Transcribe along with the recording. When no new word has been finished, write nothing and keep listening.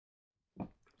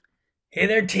Hey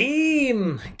there,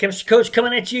 team! Chemistry Coach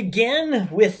coming at you again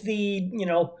with the,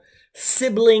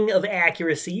 sibling of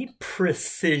accuracy,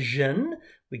 precision.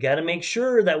 We got to make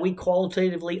sure that we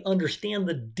qualitatively understand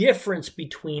the difference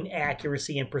between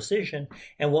accuracy and precision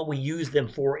and what we use them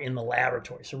for in the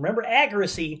laboratory. So remember,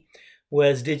 accuracy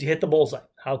was, did you hit the bullseye?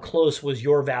 How close was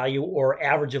your value or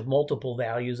average of multiple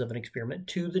values of an experiment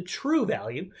to the true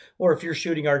value? Or if you're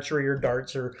shooting archery or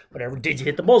darts or whatever, did you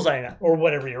hit the bullseye or not? Or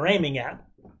whatever you're aiming at.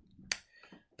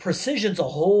 Precision's a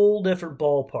whole different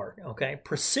ballpark, okay?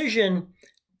 Precision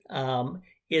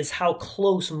is how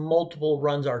close multiple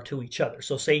runs are to each other.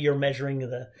 So say you're measuring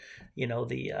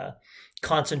the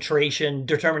concentration,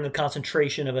 determine the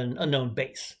concentration of an unknown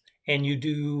base, and you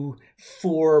do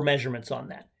 4 measurements on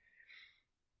that.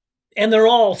 And they're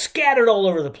all scattered all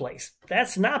over the place.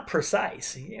 That's not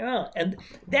precise, and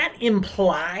that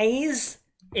implies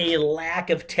a lack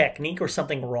of technique or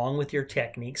something wrong with your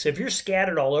technique. So if you're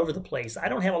scattered all over the place, I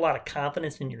don't have a lot of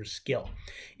confidence in your skill.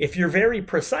 If you're very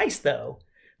precise, though,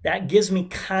 that gives me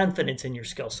confidence in your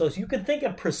skill. So you can think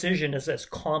of precision as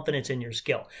confidence in your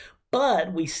skill.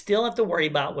 But we still have to worry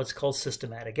about what's called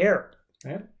systematic error.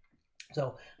 Right?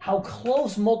 So how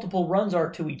close multiple runs are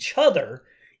to each other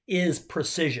is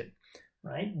precision.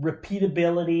 Right?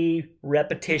 Repeatability,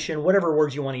 repetition, whatever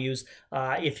words you want to use.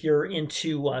 If you're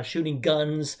into shooting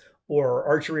guns or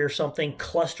archery or something,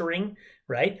 clustering,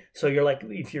 right? So you're like,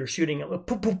 if you're shooting a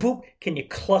poop, poop, poop, can you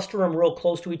cluster them real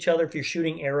close to each other? If you're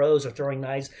shooting arrows or throwing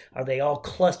knives, are they all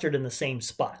clustered in the same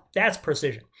spot? That's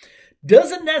precision.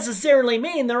 Doesn't necessarily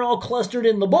mean they're all clustered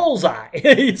in the bullseye.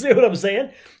 You see what I'm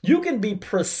saying? You can be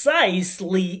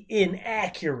precisely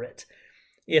inaccurate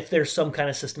if there's some kind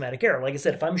of systematic error. Like I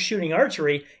said, if I'm shooting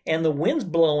archery and the wind's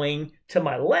blowing to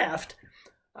my left,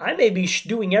 I may be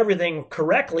doing everything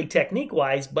correctly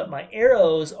technique-wise, but my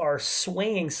arrows are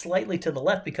swaying slightly to the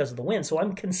left because of the wind. So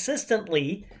I'm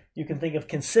consistently, you can think of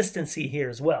consistency here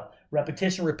as well.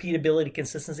 Repetition, repeatability,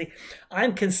 consistency.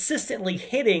 I'm consistently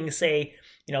hitting, say,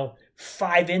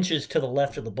 5 inches to the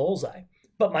left of the bullseye.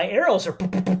 But my arrows are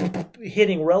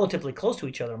hitting relatively close to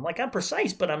each other. I'm like, I'm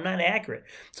precise, but I'm not accurate.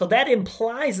 So that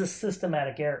implies a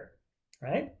systematic error,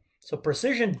 right? So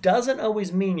precision doesn't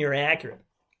always mean you're accurate.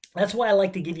 That's why I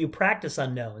like to give you practice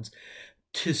unknowns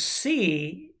to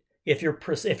see if you're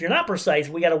not precise.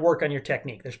 We got to work on your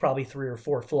technique. There's probably 3 or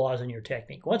 4 flaws in your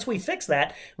technique. Once we fix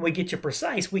that and we get you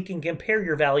precise, we can compare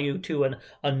your value to an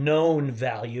unknown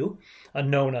value, a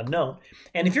known unknown.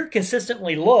 And if you're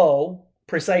consistently low,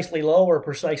 precisely low or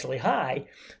precisely high,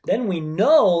 then we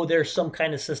know there's some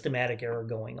kind of systematic error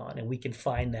going on, and we can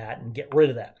find that and get rid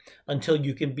of that until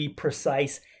you can be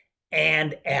precise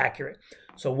and accurate.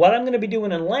 So what I'm going to be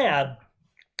doing in lab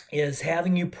is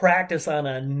having you practice on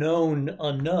a known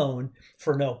unknown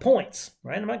for no points,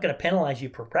 right? I'm not going to penalize you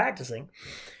for practicing.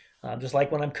 Just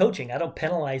like when I'm coaching, I don't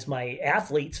penalize my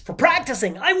athletes for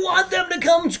practicing. I want them to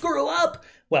come screw up.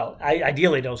 Well, I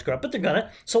ideally don't screw up, but they're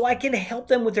gonna. So I can help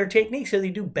them with their technique so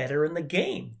they do better in the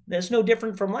game. That's no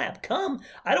different from lab. Come,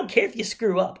 I don't care if you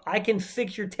screw up. I can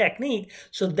fix your technique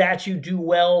so that you do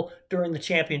well during the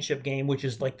championship game, which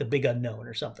is like the big unknown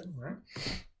or something, right?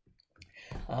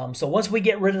 So once we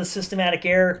get rid of the systematic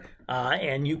error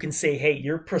and you can say, hey,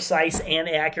 you're precise and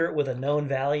accurate with a known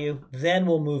value, then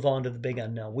we'll move on to the big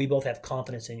unknown. We both have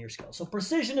confidence in your skill. So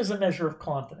precision is a measure of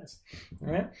confidence.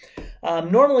 All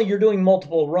right? Normally you're doing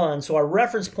multiple runs, so our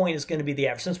reference point is going to be the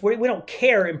average. Since we don't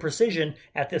care in precision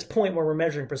at this point where we're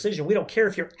measuring precision, we don't care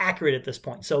if you're accurate at this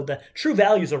point. So the true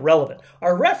values are relevant.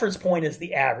 Our reference point is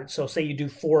the average. So say you do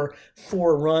four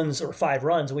runs or 5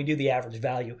 runs and we do the average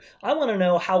value. I want to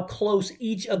know how close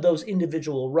each of those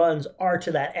individual runs are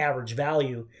to that average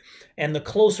value. And the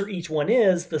closer each one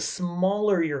is, the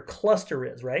smaller your cluster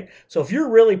is, right? So if you're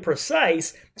really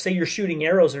precise, say you're shooting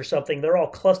arrows or something, they're all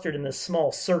clustered in this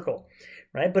small circle,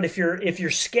 right? But if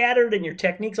you're scattered and your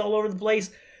technique's all over the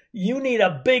place, you need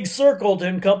a big circle to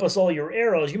encompass all your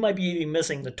arrows. You might be even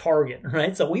missing the target,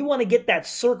 right? So we want to get that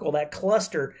circle, that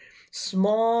cluster,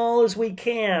 small as we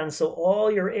can so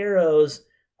all your arrows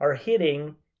are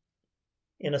hitting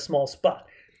in a small spot.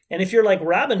 And if you're like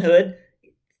Robin Hood,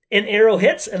 an arrow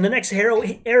hits and the next arrow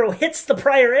hits the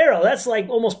prior arrow. That's like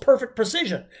almost perfect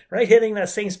precision, right? Hitting that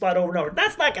same spot over and over.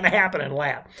 That's not going to happen in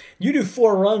lab. You do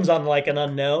 4 runs on like an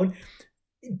unknown.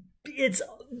 It's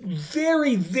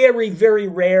very, very, very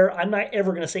rare. I'm not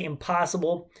ever going to say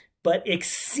impossible, but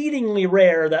exceedingly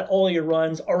rare that all your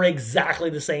runs are exactly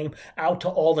the same out to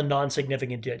all the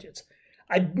non-significant digits.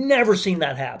 I've never seen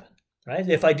that happen. Right?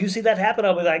 If I do see that happen,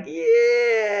 I'll be like,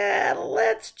 yeah,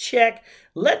 let's check.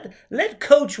 Let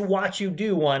coach watch you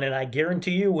do one, and I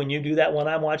guarantee you when you do that one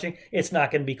I'm watching, it's not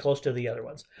going to be close to the other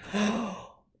ones.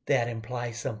 that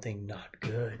implies something not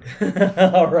good.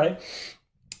 All right.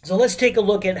 So let's take a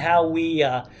look at how we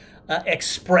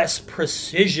express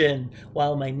precision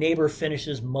while my neighbor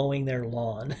finishes mowing their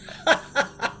lawn.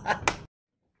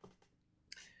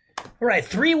 All right,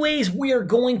 3 ways we are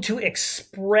going to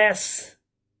express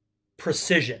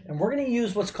precision. And we're going to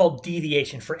use what's called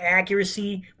deviation. For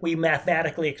accuracy, we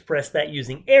mathematically express that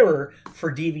using error.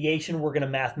 For deviation, we're going to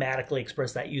mathematically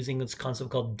express that using this concept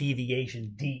called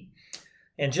deviation, D.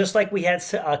 And just like we had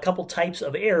a couple types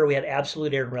of error, we had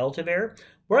absolute error and relative error,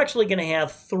 we're actually going to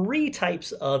have 3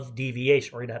 types of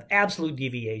deviation. We're going to have absolute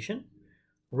deviation,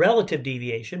 relative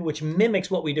deviation, which mimics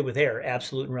what we did with error,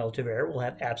 absolute and relative error. We'll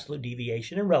have absolute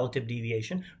deviation and relative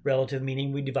deviation, relative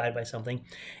meaning we divide by something.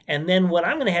 And then what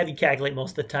I'm going to have you calculate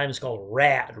most of the time is called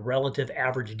RAD, relative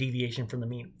average deviation from the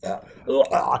mean.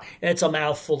 It's a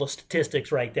mouthful of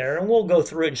statistics right there, and we'll go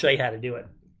through it and show you how to do it.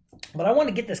 But I want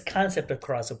to get this concept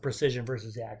across of precision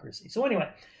versus accuracy. So anyway,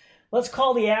 let's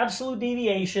call the absolute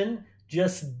deviation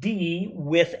just D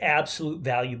with absolute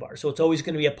value bar. So it's always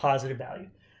going to be a positive value.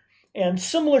 And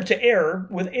similar to error,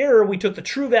 with error, we took the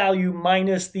true value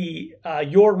minus the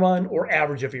your run or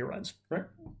average of your runs. Right?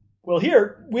 Well,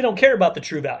 here, we don't care about the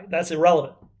true value. That's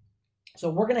irrelevant. So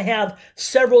we're going to have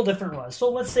several different runs.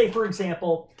 So let's say, for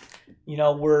example,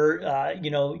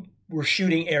 we're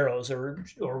shooting arrows or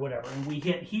whatever, and we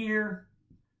hit here.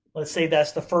 Let's say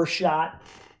that's the first shot.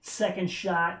 Second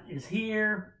shot is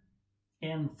here,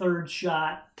 and third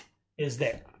shot is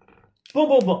there. Boom,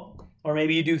 boom, boom. Or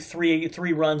maybe you do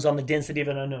three runs on the density of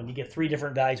an unknown. You get 3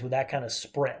 different values with that kind of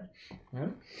spread. Right?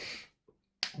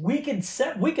 We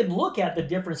could look at the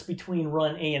difference between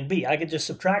run A and B. I could just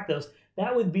subtract those.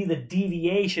 That would be the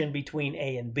deviation between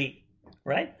A and B,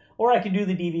 right? Or I could do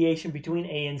the deviation between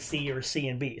A and C or C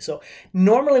and B. So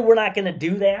normally we're not going to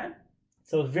do that.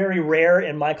 So it's very rare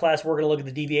in my class we're going to look at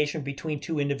the deviation between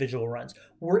 2 individual runs.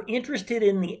 We're interested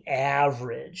in the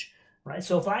average, right?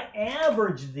 So if I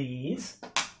average these,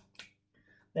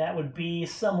 that would be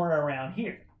somewhere around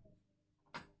here.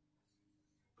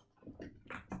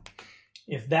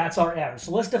 If that's our average.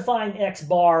 So let's define X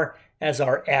bar as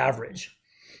our average.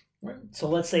 So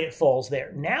let's say it falls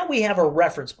there. Now we have a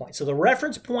reference point. So the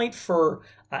reference point for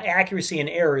accuracy and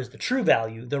error is the true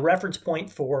value. The reference point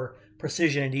for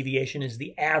precision and deviation is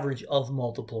the average of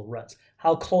multiple runs.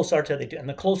 How close are they to? And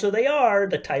the closer they are,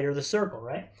 the tighter the circle,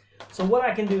 right? So what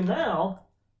I can do now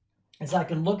is I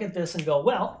can look at this and go,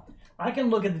 well, I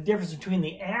can look at the difference between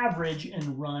the average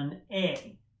and run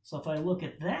A. So if I look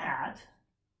at that,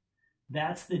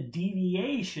 that's the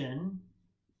deviation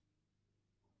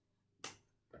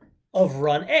of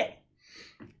run A.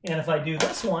 And if I do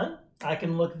this one, I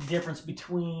can look at the difference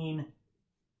between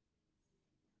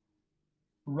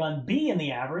run B and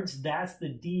the average. That's the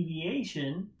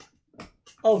deviation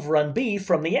of run B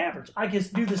from the average. I can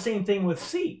do the same thing with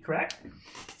C, correct?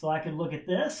 So I can look at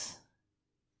this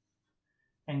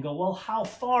and go, well, how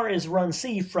far is run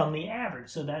C from the average?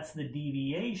 So that's the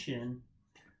deviation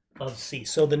of C.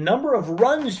 So the number of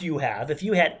runs you have, if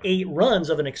you had 8 runs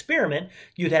of an experiment,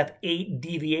 you'd have 8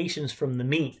 deviations from the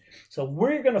mean. So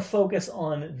we're going to focus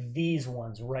on these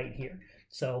ones right here.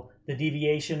 So the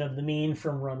deviation of the mean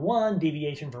from run 1,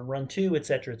 deviation from run 2,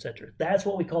 etc., etc. That's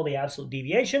what we call the absolute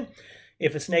deviation.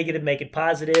 If it's negative, make it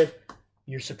positive.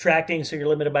 You're subtracting, so you're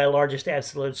limited by largest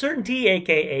absolute certainty,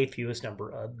 aka fewest number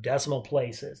of decimal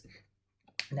places.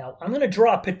 Now, I'm going to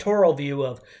draw a pictorial view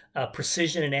of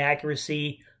precision and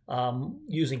accuracy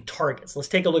using targets. Let's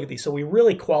take a look at these so we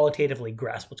really qualitatively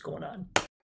grasp what's going on.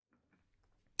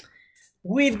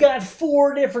 We've got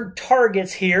 4 different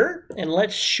targets here, and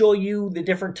let's show you the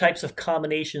different types of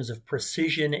combinations of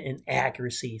precision and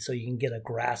accuracy so you can get a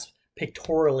grasp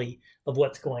pictorially of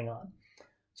what's going on.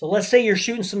 So let's say you're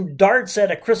shooting some darts at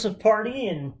a Christmas party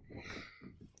and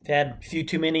you've had a few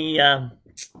too many,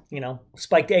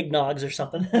 spiked eggnogs or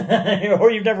something.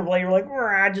 Or you've never played, you're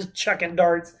like, just chucking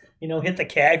darts, hit the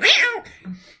keg.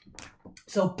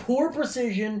 So poor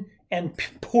precision and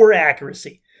poor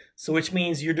accuracy. So which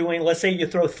means you're doing, let's say you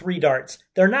throw 3 darts.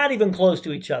 They're not even close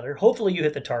to each other. Hopefully you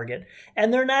hit the target.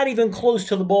 And they're not even close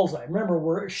to the bullseye. Remember,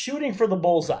 we're shooting for the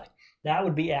bullseye. That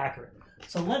would be accurate.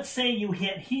 So let's say you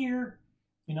hit here.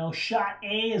 Shot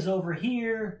A is over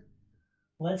here.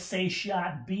 Let's say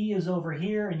shot B is over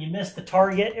here and you miss the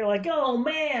target. You're like, oh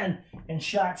man. And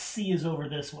shot C is over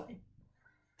this way.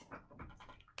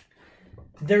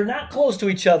 They're not close to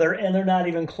each other and they're not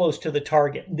even close to the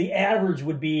target. The average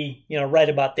would be, right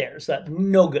about there. So that's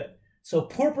no good. So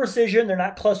poor precision, they're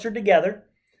not clustered together,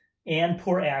 and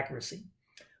poor accuracy.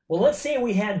 Well, let's say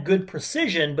we had good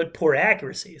precision but poor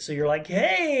accuracy. So you're like,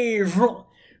 hey,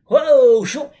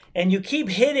 whoa, and you keep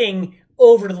hitting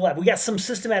over to the left. We got some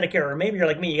systematic error. Maybe you're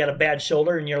like me, you got a bad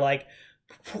shoulder and you're like,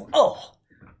 oh,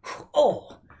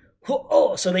 oh,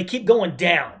 oh. So they keep going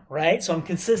down, right? So I'm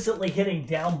consistently hitting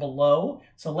down below.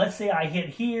 So let's say I hit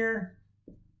here,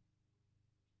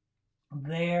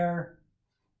 there,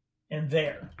 and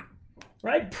there,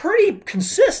 right? Pretty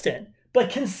consistent, but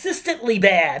consistently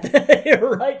bad,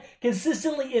 right?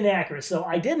 Consistently inaccurate. So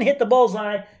I didn't hit the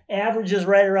bullseye. Average is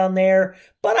right around there,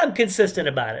 but I'm consistent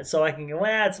about it. So I can go,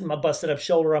 it's my busted up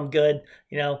shoulder. I'm good.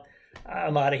 You know,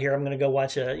 I'm out of here. I'm going to go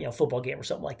watch a football game or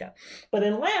something like that. But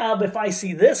in lab, if I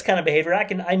see this kind of behavior,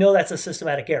 I know that's a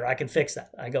systematic error. I can fix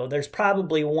that. I go, there's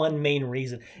probably one main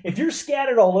reason. If you're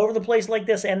scattered all over the place like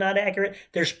this and not accurate,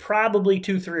 there's probably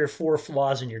 2, 3, or 4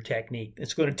 flaws in your technique.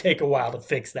 It's going to take a while to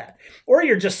fix that. Or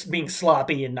you're just being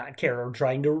sloppy and not care or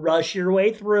trying to rush your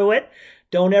way through it.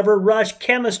 Don't ever rush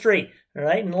chemistry. All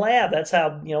right, in lab, that's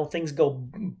how things go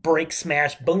break,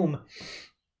 smash, boom.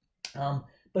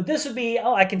 But this would be,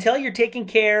 I can tell you're taking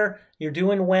care, you're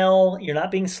doing well, you're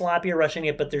not being sloppy or rushing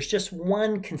it, but there's just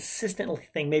one consistent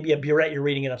thing, maybe a burette, you're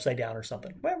reading it upside down or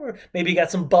something. Maybe you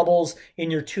got some bubbles in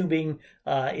your tubing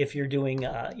if you're doing,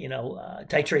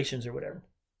 titrations or whatever.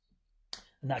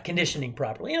 Not conditioning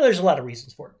properly. There's a lot of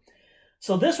reasons for it.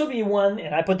 So this would be one,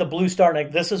 and I put the blue star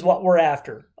next. This is what we're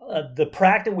after. The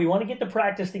practice, we want to get the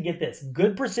practice to get this.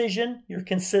 Good precision, you're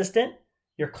consistent,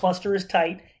 your cluster is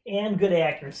tight, and good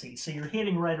accuracy. So you're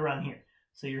hitting right around here.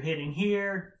 So you're hitting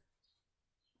here,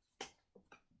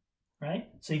 right?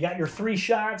 So you got your 3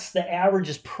 shots. The average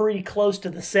is pretty close to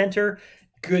the center.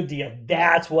 Good deal.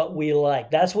 That's what we like.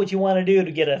 That's what you want to do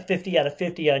to get a 50 out of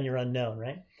 50 on your unknown,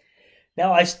 right?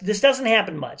 Now, this doesn't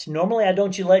happen much. Normally, I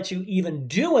don't let you even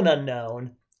do an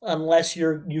unknown unless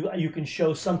you can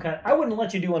show some kind of, I wouldn't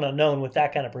let you do an unknown with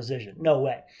that kind of precision. No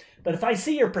way. But if I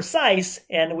see you're precise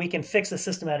and we can fix a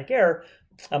systematic error,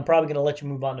 I'm probably going to let you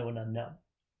move on to an unknown.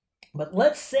 But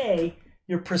let's say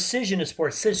your precision is poor.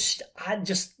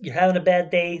 You're having a bad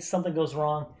day, something goes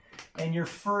wrong, and your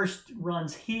first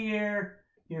runs here,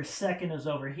 your second is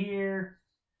over here,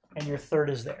 and your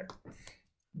third is there.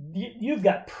 You've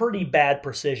got pretty bad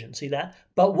precision, see that?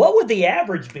 But what would the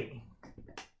average be?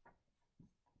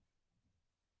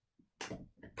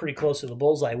 Pretty close to the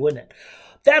bullseye, wouldn't it?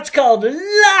 That's called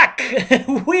luck.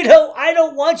 I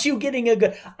don't want you getting a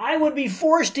good, I would be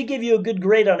forced to give you a good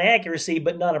grade on accuracy,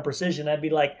 but not on precision. I'd be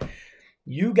like,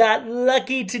 you got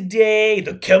lucky today.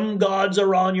 The chem gods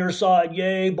are on your side.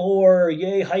 Yay, Bohr.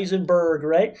 Yay, Heisenberg,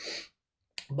 right?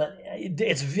 But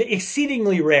it's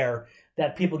exceedingly rare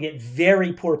that people get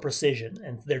very poor precision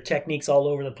and their techniques all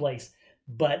over the place.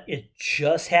 But it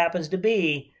just happens to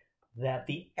be that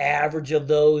the average of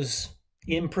those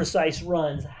imprecise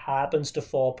runs happens to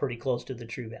fall pretty close to the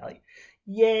true value.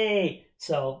 Yay!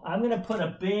 So I'm going to put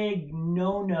a big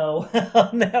no-no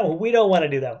on that one. We don't want to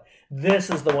do that one. This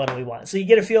is the one we want. So you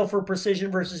get a feel for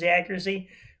precision versus accuracy?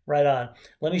 Right on.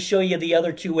 Let me show you the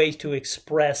other 2 ways to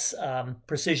express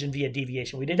precision via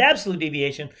deviation. We did absolute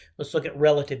deviation. Let's look at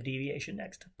relative deviation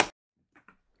next.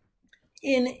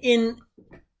 In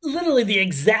literally the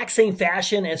exact same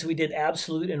fashion as we did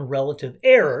absolute and relative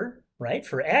error, right,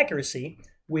 for accuracy,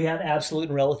 we have absolute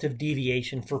and relative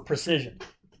deviation for precision.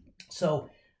 So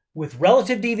with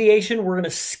relative deviation, we're going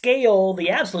to scale the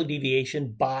absolute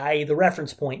deviation by the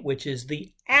reference point, which is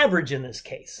the average in this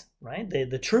case, right?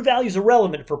 The true values are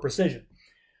relevant for precision.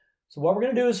 So what we're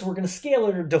going to do is we're going to scale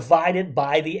it or divide it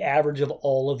by the average of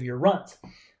all of your runs.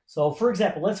 So for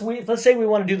example, let's say we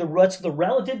want to do what's the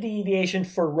relative deviation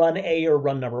for run A or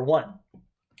run number 1.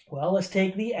 Well, let's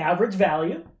take the average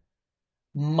value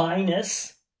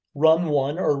minus run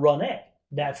 1 or run A.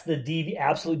 That's the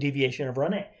absolute deviation of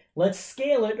run A. Let's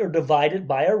scale it or divide it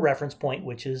by our reference point,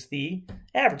 which is the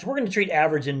average. We're going to treat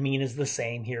average and mean as the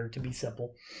same here to be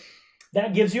simple.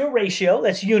 That gives you a ratio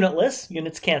that's unitless.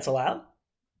 Units cancel out.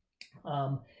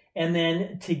 And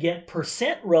then to get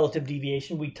percent relative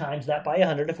deviation, we times that by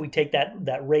 100. If we take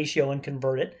that ratio and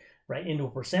convert it right into a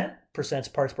percent, percent's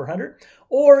parts per 100.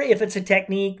 Or if it's a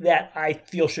technique that I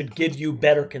feel should give you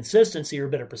better consistency or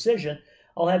better precision,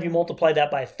 I'll have you multiply that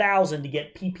by 1,000 to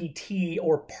get PPT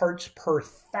or parts per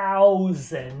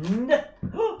 1,000.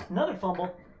 Another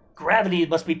fumble. Gravity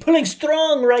must be pulling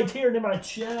strong right here into my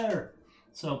chair.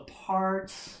 So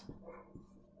parts,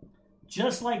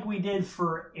 just like we did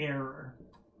for error.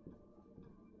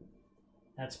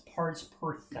 That's parts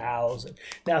per 1,000.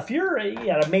 Now, if you're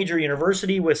at a major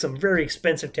university with some very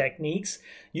expensive techniques,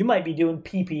 you might be doing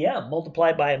ppm,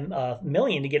 multiplied by a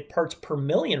million to get parts per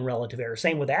million relative error.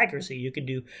 Same with accuracy. You could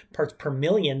do parts per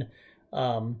million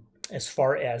as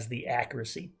far as the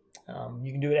accuracy.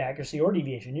 You can do it accuracy or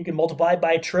deviation. You can multiply it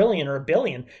by 1 trillion or 1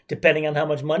 billion, depending on how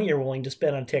much money you're willing to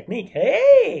spend on technique.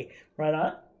 Hey, right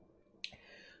on.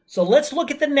 So let's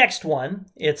look at the next one.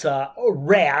 It's a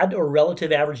RAD, or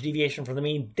relative average deviation from the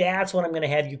mean. That's what I'm going to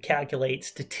have you calculate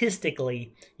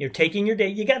statistically. You're taking your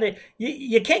data.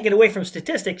 You can't get away from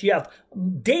statistics. You have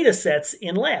data sets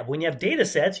in lab. When you have data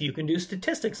sets, you can do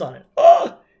statistics on it.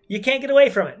 Oh, you can't get away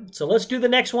from it. So let's do the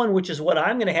next one, which is what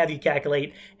I'm going to have you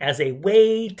calculate as a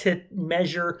way to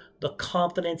measure the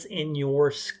confidence in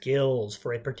your skills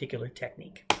for a particular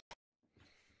technique.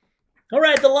 All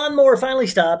right, the lawnmower finally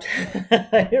stopped.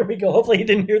 Here we go. Hopefully you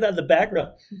didn't hear that in the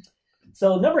background.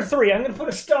 So number 3, I'm going to put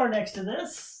a star next to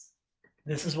this.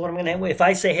 This is what I'm going to have. If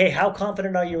I say, hey, how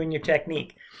confident are you in your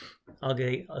technique?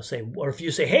 I'll say, or if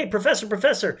you say, hey,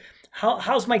 professor,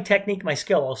 how's my technique, my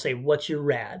skill? I'll say, what's your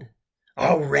RAD?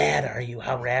 How rad are you?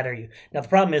 How rad are you? Now, the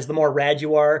problem is the more rad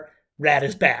you are, rad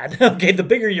is bad. Okay, the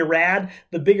bigger your rad,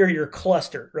 the bigger your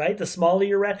cluster, right? The smaller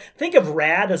your rad. Think of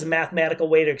rad as a mathematical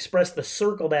way to express the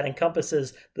circle that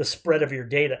encompasses the spread of your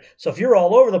data. So if you're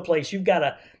all over the place, you've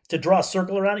got to draw a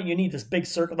circle around it. You need this big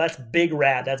circle. That's big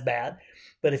rad. That's bad.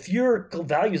 But if your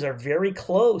values are very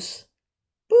close,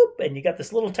 boop, and you got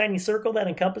this little tiny circle that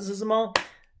encompasses them all,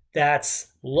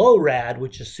 that's low rad,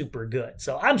 which is super good.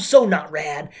 So I'm so not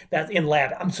rad. That's in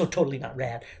lab. I'm so totally not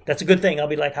rad. That's a good thing. I'll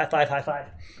be like, high five, high five.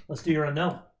 Let's do your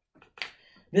unknown.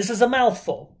 This is a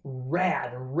mouthful.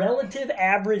 RAD, relative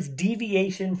average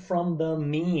deviation from the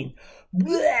mean.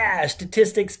 Blah,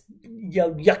 statistics,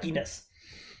 yuckiness.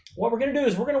 What we're going to do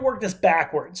is we're going to work this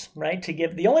backwards, right? To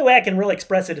give the only way I can really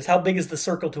express it is how big is the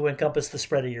circle to encompass the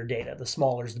spread of your data. The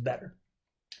smaller is the better.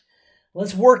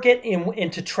 Let's work it,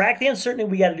 and to track the uncertainty,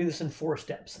 we got to do this in 4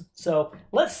 steps. So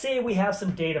let's say we have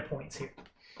some data points here.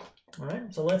 All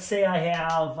right, so let's say I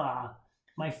have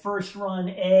my first run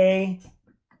A,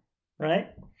 right?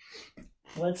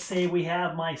 Let's say we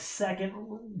have my second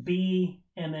B,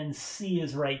 and then C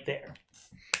is right there.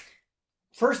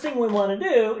 First thing we want to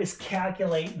do is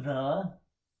calculate the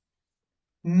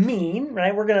mean,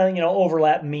 right? We're going to,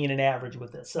 overlap mean and average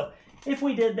with this. So if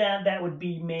we did that, that would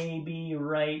be maybe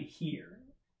right here.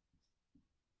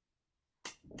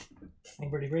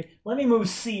 Anybody agree? Let me move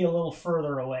C a little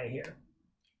further away here,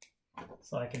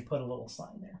 so I can put a little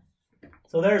sign there.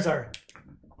 So there's our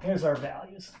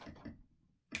values.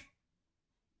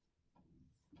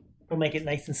 We'll make it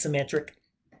nice and symmetric.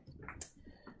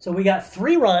 So we got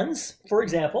 3 runs, for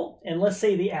example, and let's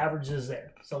say the average is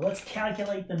there. So let's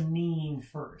calculate the mean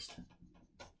first.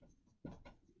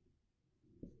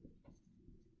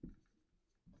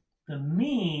 The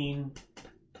mean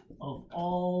of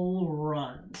all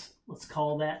runs. Let's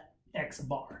call that X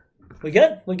bar. We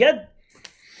good? We good?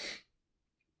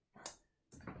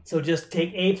 So just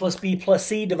take A plus B plus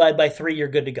C, divide by 3, you're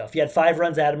good to go. If you had 5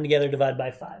 runs, add them together, divide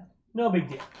by 5. No big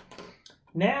deal.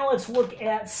 Now let's look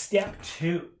at step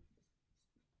 2.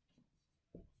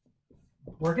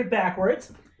 Work it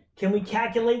backwards. Can we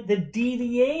calculate the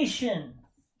deviation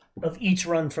of each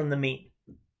run from the mean?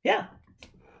 Yeah.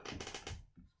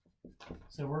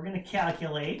 So we're going to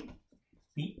calculate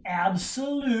the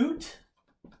absolute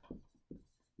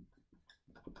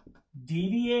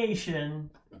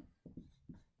deviation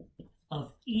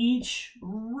of each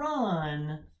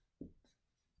run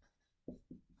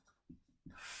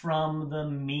from the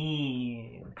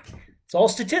mean. It's all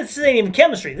statistics, ain't even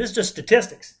chemistry. This is just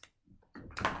statistics.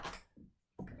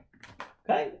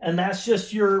 Okay, and that's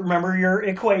just remember your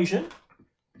equation.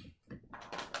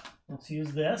 Let's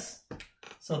use this.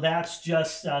 So that's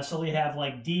just, so we have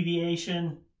like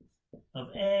deviation of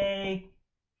A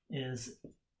is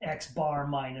X bar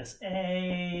minus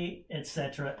A,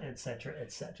 etc., etc.,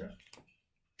 etc.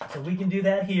 So we can do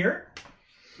that here.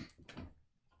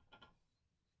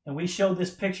 And we showed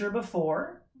this picture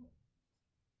before.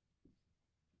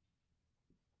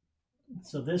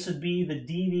 So this would be the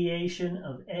deviation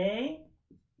of A,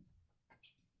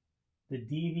 the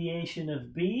deviation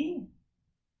of B,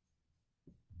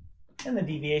 and the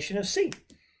deviation of C.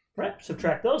 Right?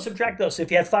 Subtract those, subtract those. So if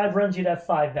you had 5 runs, you'd have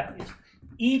 5 values.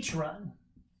 Each run.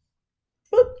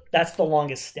 Boop, that's the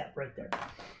longest step right there.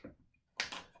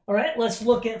 All right, let's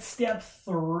look at step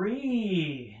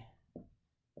 3.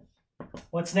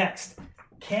 What's next?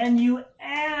 Can you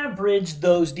average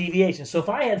those deviations? So if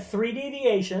I had 3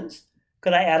 deviations,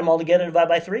 could I add them all together and divide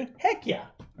by 3? Heck yeah,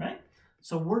 right?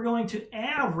 So we're going to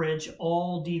average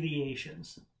all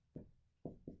deviations.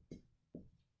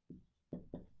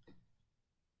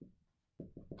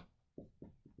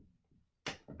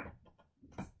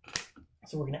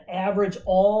 So we're going to average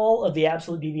all of the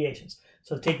absolute deviations.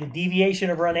 So take the deviation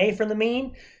of run A from the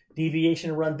mean,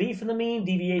 deviation of run B from the mean,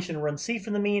 deviation of run C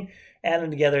from the mean, add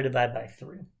them together, divide by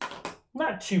 3.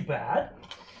 Not too bad.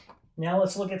 Now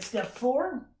let's look at step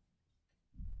 4.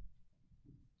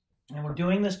 And we're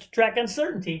doing this to track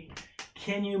uncertainty.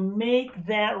 Can you make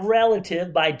that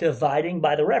relative by dividing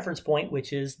by the reference point,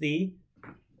 which is the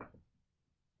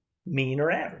mean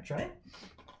or average, right?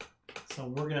 So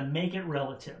we're going to make it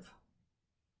relative.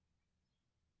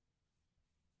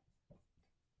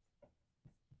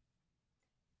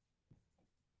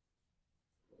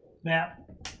 Now,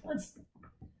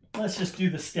 let's just do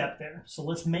the step there. So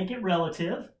let's make it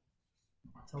relative.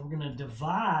 So we're going to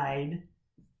divide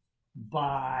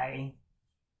by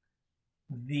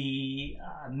the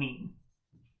mean.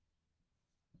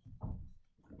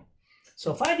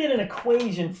 So if I did an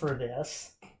equation for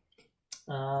this,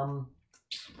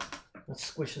 let's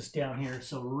squish this down here.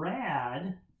 So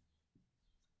rad,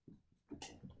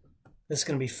 this is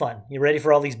going to be fun. You ready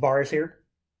for all these bars here?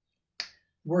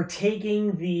 We're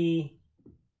taking the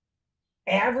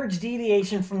average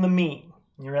deviation from the mean.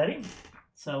 You ready?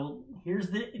 So here's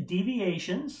the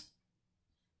deviations.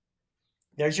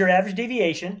 There's your average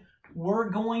deviation.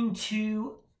 We're going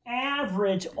to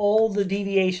average all the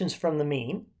deviations from the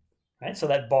mean, right? So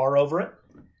that bar over it.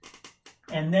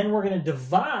 And then we're going to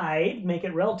divide, make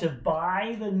it relative,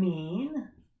 by the mean.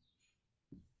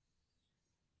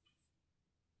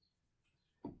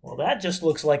 Well, that just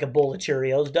looks like a bowl of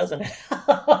Cheerios, doesn't it?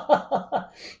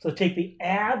 So take the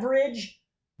average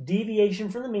deviation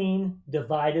from the mean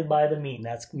divided by the mean.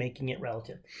 That's making it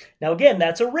relative. Now, again,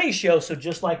 that's a ratio, so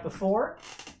just like before,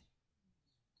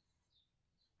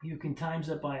 you can times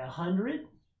it by 100.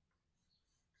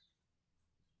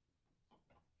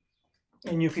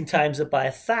 And you can times it by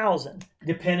 1,000,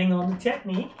 depending on the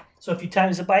technique. So if you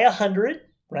times it by 100,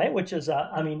 right, which is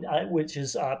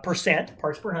percent,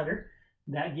 parts per 100,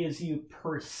 that gives you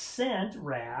percent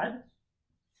rad.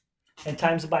 And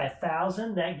times it by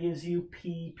 1,000, that gives you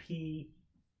PPT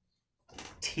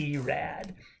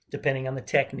rad, depending on the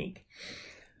technique.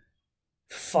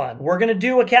 Fun. We're going to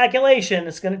do a calculation.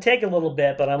 It's going to take a little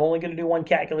bit, but I'm only going to do one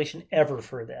calculation ever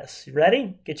for this. You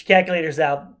ready? Get your calculators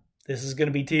out. This is going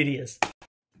to be tedious.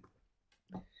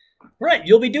 Right,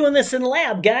 you'll be doing this in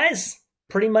lab, guys.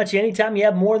 Pretty much anytime you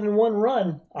have more than one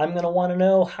run, I'm going to want to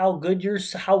know how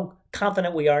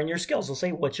confident we are in your skills. I'll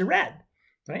say, what's your rad?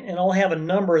 Right? And I'll have a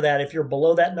number that if you're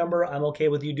below that number, I'm okay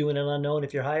with you doing an unknown.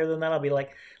 If you're higher than that, I'll be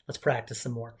like, let's practice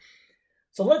some more.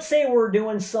 So let's say we're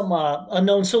doing some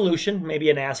unknown solution, maybe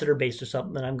an acid or base or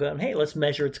something, and I'm going, hey, let's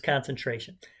measure its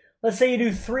concentration. Let's say you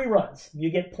do 3 runs. You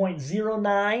get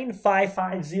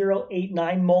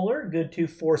 0.0955089 molar, good to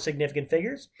 4 significant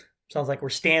figures. Sounds like we're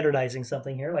standardizing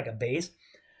something here, like a base.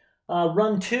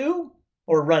 Run 2,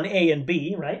 or run A and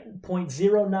B, right?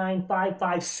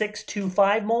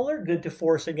 0.0955625 molar, good to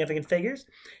 4 significant figures.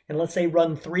 And let's say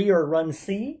run 3 or run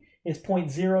C is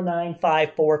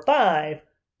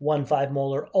 0.0954515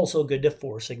 molar, also good to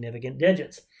 4 significant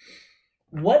digits.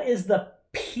 What is the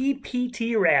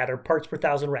PPT rad, or parts per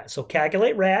thousand rad? So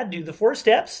calculate rad, do the 4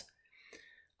 steps,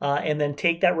 and then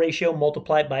take that ratio,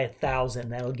 multiply it by 1,000.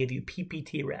 That'll give you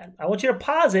PPT rad. I want you to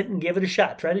pause it and give it a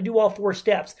shot. Try to do all 4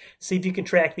 steps. See if you can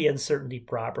track the uncertainty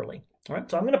properly. All right,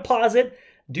 so I'm going to pause it.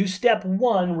 Do step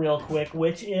 1 real quick,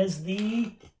 which is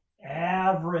the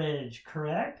average,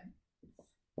 correct?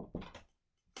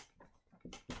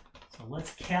 So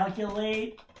let's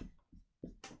calculate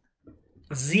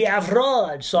the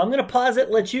average. So I'm going to pause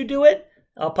it, let you do it.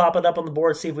 I'll pop it up on the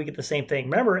board, see if we get the same thing.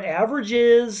 Remember, average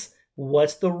is,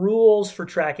 what's the rules for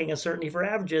tracking uncertainty for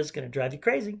averages? Going to drive you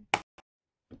crazy.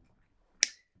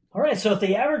 All right, so if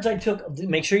the average I took,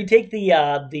 make sure you take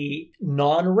the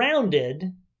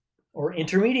non-rounded or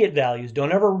intermediate values.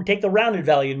 Don't ever take the rounded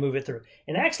value and move it through.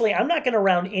 And actually, I'm not going to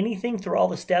round anything through all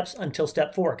the steps until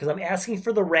step 4 because I'm asking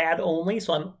for the rad only.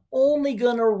 So I'm only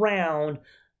going to round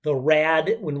the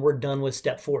rad when we're done with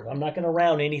step 4. I'm not going to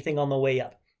round anything on the way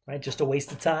up, right? Just a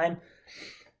waste of time.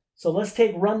 So let's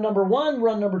take run number 1,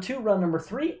 run number 2, run number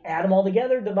 3, add them all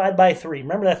together, divide by 3.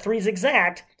 Remember that 3 is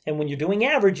exact, and when you're doing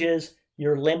averages,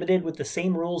 you're limited with the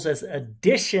same rules as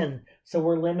addition. So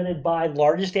we're limited by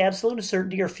largest absolute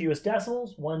uncertainty or fewest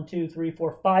decimals. 1, 2, 3,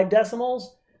 4, 5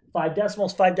 decimals. 5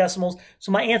 decimals, 5 decimals.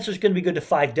 So my answer is going to be good to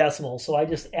 5 decimals. So I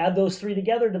just add those 3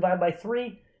 together, divide by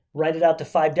 3, write it out to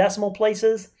 5 decimal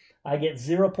places. I get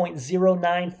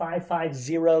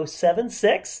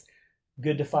 0.0955076.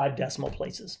 Good to 5 decimal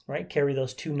places, right? Carry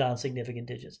those 2 non-significant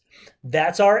digits.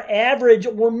 That's our average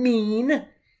or mean.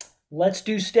 Let's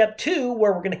do step 2,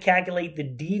 where we're going to calculate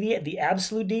the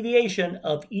absolute deviation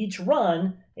of each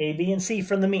run, A, B, and C,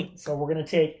 from the mean. So we're going to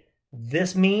take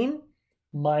this mean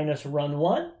minus run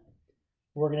 1,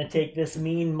 we're going to take this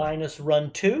mean minus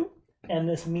run 2 and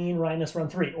this mean minus run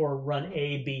 3, or run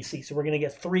A, B, C. So we're going to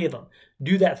get 3 of them.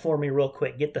 Do that for me real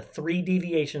quick. Get the 3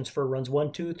 deviations for runs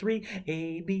 1, 2, 3,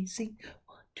 A, B, C,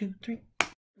 1, 2, 3.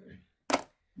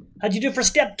 How'd you do for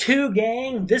step 2,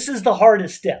 gang? This is the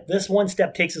hardest step. This one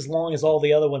step takes as long as all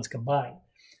the other ones combined.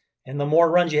 And the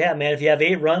more runs you have, man, if you have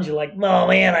 8 runs, you're like, oh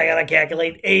man, I got to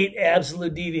calculate 8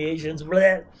 absolute deviations.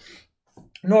 Blah.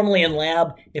 Normally in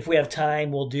lab, if we have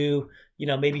time, we'll do,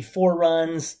 maybe 4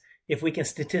 runs. If we can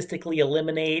statistically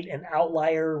eliminate an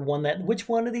outlier, which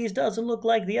one of these doesn't look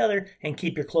like the other, and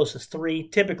keep your closest 3.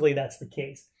 Typically, that's the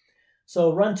case.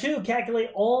 So run 2, calculate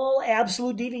all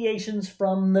absolute deviations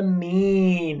from the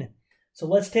mean. So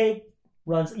let's take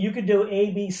runs. You could do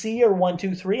A, B, C, or 1,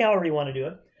 2, 3, however you want to do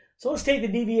it. So let's take the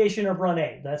deviation of run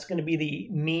A. That's going to be the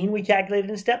mean we calculated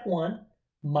in step 1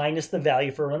 minus the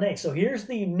value for run A. So here's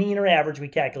the mean or average we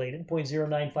calculated,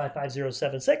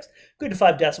 0.0955076, good to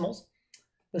 5 decimals.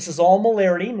 This is all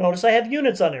molarity. Notice I have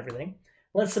units on everything.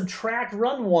 Let's subtract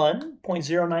run 1,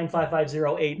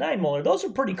 0.0955089 molar. Those are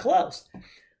pretty close.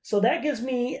 So that gives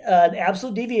me an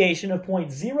absolute deviation of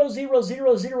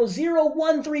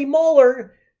 0.0000013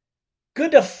 molar,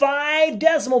 good to 5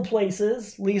 decimal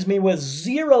places, leaves me with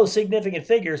 0 significant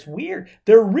figures. Weird.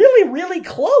 They're really, really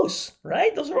close,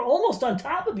 right? Those are almost on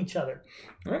top of each other.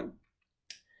 Right?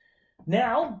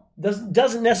 Now, this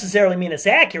doesn't necessarily mean it's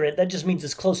accurate. That just means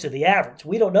it's close to the average.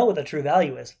 We don't know what the true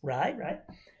value is, right?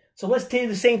 So let's do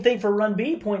the same thing for run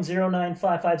B,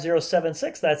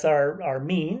 0.0955076. That's our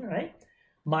mean, right?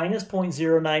 Minus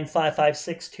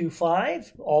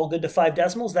 0.0955625, all good to 5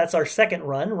 decimals. That's our second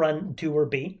run 2 or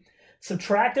B.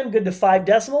 Subtract them, good to 5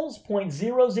 decimals,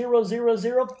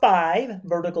 0.00005,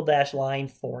 vertical dash line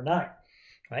 49.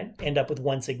 Right? End up with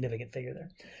 1 significant figure there.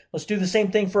 Let's do the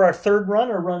same thing for our third run,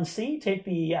 or run C. Take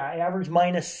the average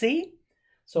minus C.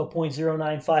 So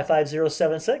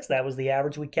 0.0955076, that was the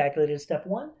average we calculated in step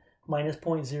 1, minus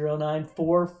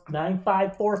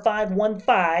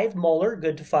 0.094954515 molar,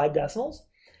 good to 5 decimals.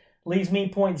 Leaves me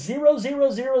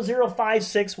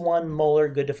 0.0000561 molar,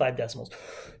 good to 5 decimals.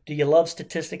 Do you love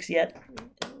statistics yet?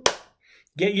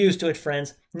 Get used to it,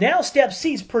 friends. Now step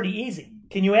C is pretty easy.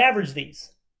 Can you average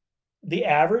these? The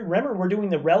average, remember, we're doing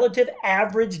the relative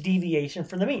average deviation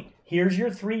from the mean. Here's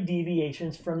your 3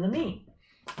 deviations from the mean.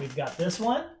 We've got this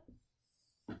one,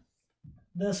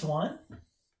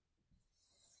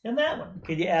 and that one.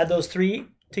 Can you add those 3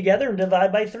 together and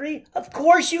divide by 3? Of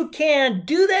course you can.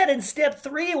 Do that in step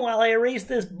 3 while I erase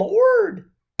this board.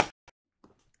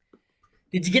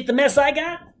 Did you get the mess I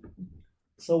got?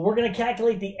 So we're going to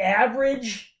calculate the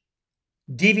average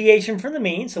deviation from the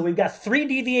mean. So we've got 3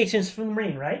 deviations from the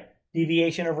mean, right?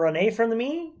 Deviation of run A from the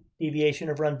mean, deviation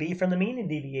of run B from the mean, and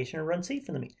deviation of run C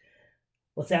from the mean.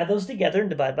 Let's add those together and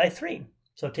divide by 3.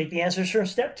 So take the answers from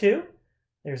step 2.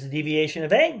 There's the deviation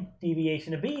of A,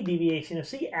 deviation of B, deviation of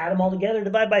C. Add them all together,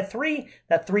 divide by 3.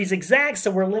 That 3 is exact, so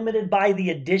we're limited by the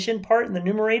addition part in the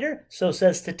numerator. So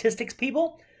says statistics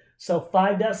people. So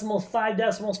 5 decimals, 5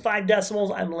 decimals, 5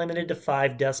 decimals. I'm limited to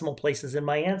 5 decimal places in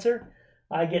my answer.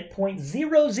 I get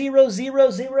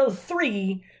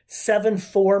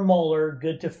 0.0000374 molar,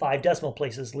 good to 5 decimal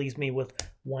places, leaves me with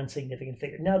 1 significant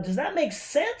figure. Now, does that make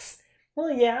sense?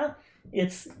 Well, yeah.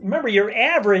 Remember, your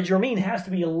average or mean has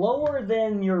to be lower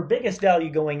than your biggest value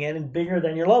going in and bigger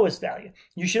than your lowest value.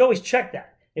 You should always check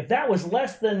that. If that was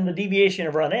less than the deviation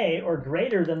of run A or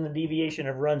greater than the deviation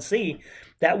of run C,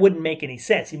 that wouldn't make any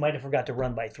sense. You might have forgot to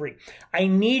run by 3. I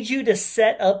need you to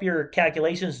set up your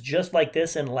calculations just like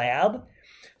this in lab,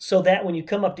 so that when you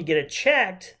come up to get it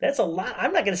checked, that's a lot.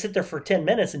 I'm not going to sit there for 10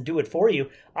 minutes and do it for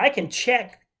you. I can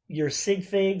check your sig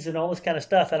figs and all this kind of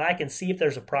stuff, and I can see if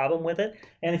there's a problem with it.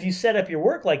 And if you set up your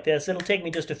work like this, it'll take me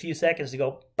just a few seconds to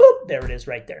go, boop, there it is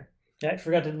right there. I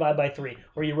forgot to divide by 3,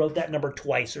 or you wrote that number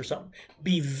twice or something.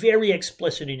 Be very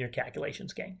explicit in your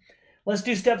calculations, gang. Let's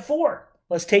do step 4.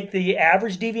 Let's take the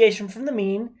average deviation from the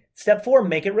mean. Step 4,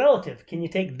 make it relative. Can you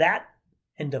take that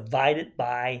and divide it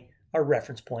by our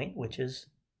reference point, which is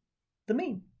the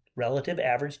mean? Relative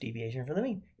average deviation from the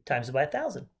mean. Times it by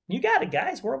 1,000. You got it,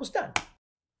 guys. We're almost done.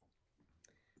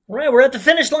 All right, we're at the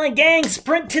finish line, gang.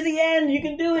 Sprint to the end. You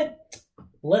can do it.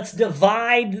 Let's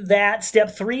divide that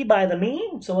step 3 by the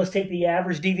mean. So let's take the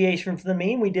average deviation from the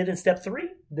mean we did in step 3,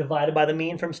 divided by the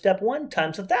mean from step 1,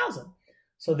 times 1,000.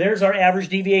 So there's our average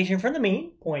deviation from the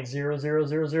mean,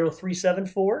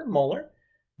 0.0000374 molar,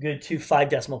 good to 5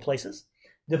 decimal places.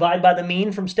 Divide by the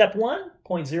mean from step 1,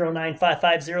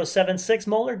 0.0955076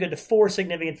 molar, good to 4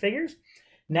 significant figures.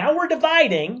 Now we're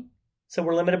dividing, so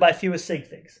we're limited by fewest sig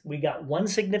figs. We got 1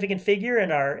 significant figure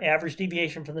in our average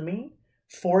deviation from the mean,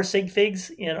 4 sig figs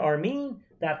in our mean,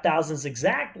 That thousandths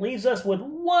exact leaves us with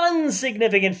one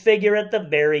significant figure at the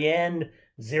very end,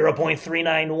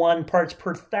 0.391 parts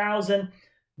per thousand.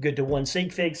 Good to 1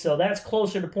 sig fig, so that's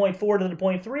closer to 0.4 than to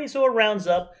 0.3, so it rounds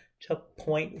up to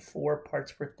 0.4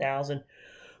 parts per thousand.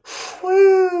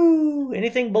 Woo!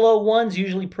 Anything below 1's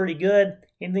usually pretty good.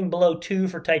 Anything below 2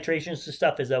 for titrations and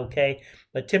stuff is okay.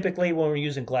 But typically when we're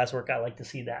using glasswork, I like to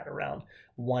see that around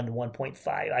 1 to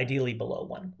 1.5, ideally below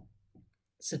 1.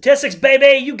 Statistics,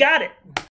 baby, you got it.